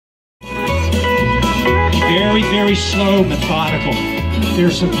Very, very slow, methodical.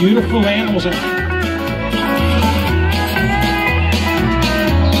 There's some beautiful animals. It's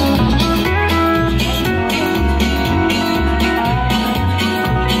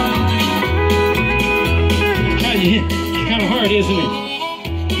kind of hard, isn't it?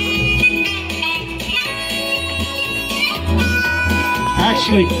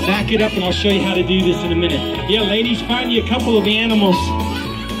 Actually, back it up and I'll show you how to do this in a minute. Yeah, ladies, find you a couple of animals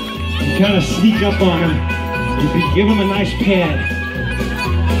and kind of sneak up on them and give them a nice pad.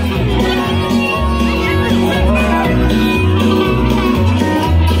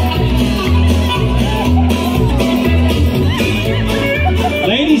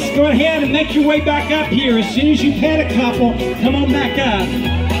 Ladies, go ahead and make your way back up here. As soon as you pet a couple, come on back up.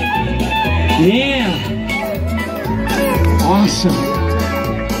 Yeah. Awesome.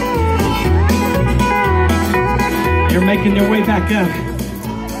 They're making their way back up.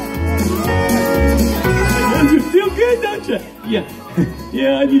 You feel good, don't you? Yeah.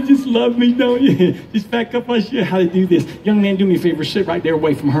 Yeah, you just love me, don't you? Just back up, I'll show you how to do this. Young man, do me a favor, sit right there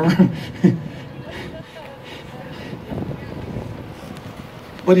away from her.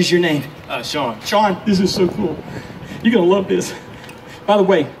 What is your name? Sean. Sean, this is so cool. You're gonna love this. By the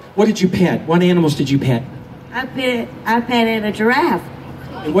way, what did you pet? What animals did you pet? I petted a giraffe.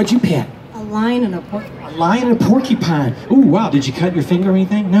 And what'd you pet? A lion and a porcupine. A lion and a porcupine. Ooh, wow. Did you cut your finger or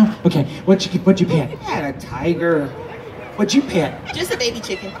anything? No? Okay. What'd you pet? I had a tiger. What'd you pet? Just a baby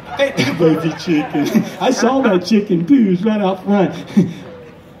chicken. Baby chicken. I saw that chicken too. It was right out front.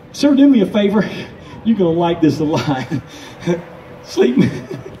 Sir, do me a favor. You're gonna like this a lot. Sleep.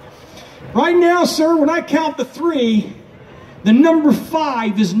 Right now, sir, when I count to 3, the number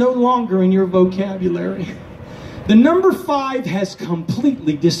 5 is no longer in your vocabulary. The number 5 has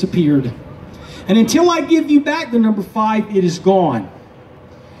completely disappeared. And until I give you back the number 5, it is gone.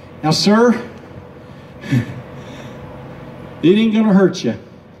 Now, sir, it ain't gonna hurt you.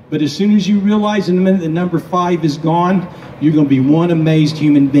 But as soon as you realize in a minute the number 5 is gone, you're gonna be one amazed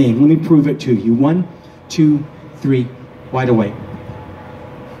human being. Let me prove it to you. 1, 2, 3, wide awake.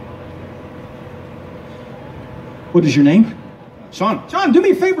 What is your name? Sean. Sean, do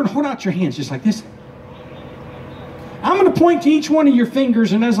me a favor and hold out your hands just like this. I'm going to point to each one of your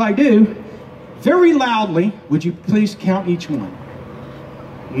fingers, and as I do, very loudly, would you please count each one?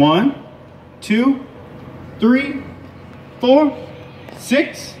 1, 2, 3, 4,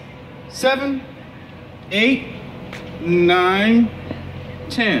 6, 7, 8, 9,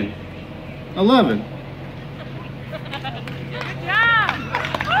 10, 11.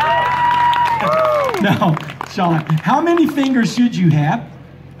 Now, Sean, how many fingers should you have?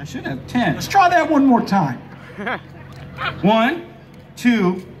 I should have 10. Let's try that one more time. 1,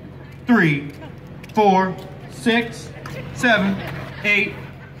 2, 3, 4, 6, 7, 8,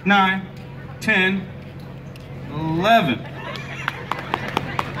 9, 10, 11.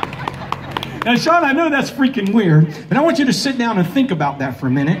 Now, Sean, I know that's freaking weird, but I want you to sit down and think about that for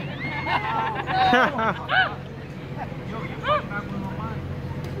a minute.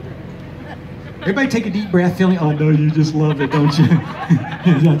 Everybody take a deep breath, feeling, oh no, you just love it, don't you?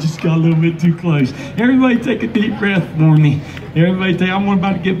 I just got a little bit too close. Everybody take a deep breath for me. Everybody take, I'm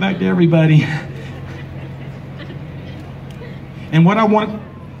about to get back to everybody. And what I want...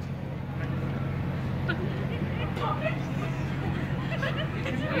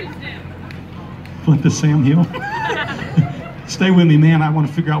 What, the Sam Hill? Stay with me, man. I want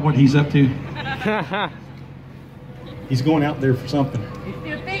to figure out what he's up to. He's going out there for something. He's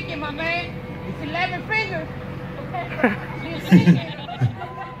still thinking, my man. It's 11 fingers.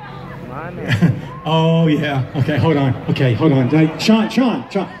 Oh, yeah. Okay, hold on. Okay, hold on.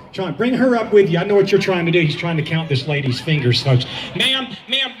 Sean, bring her up with you. I know what you're trying to do. He's trying to count this lady's fingers, folks. Ma'am,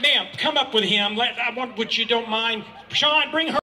 come up with him. I want, would you don't mind. Sean, bring her.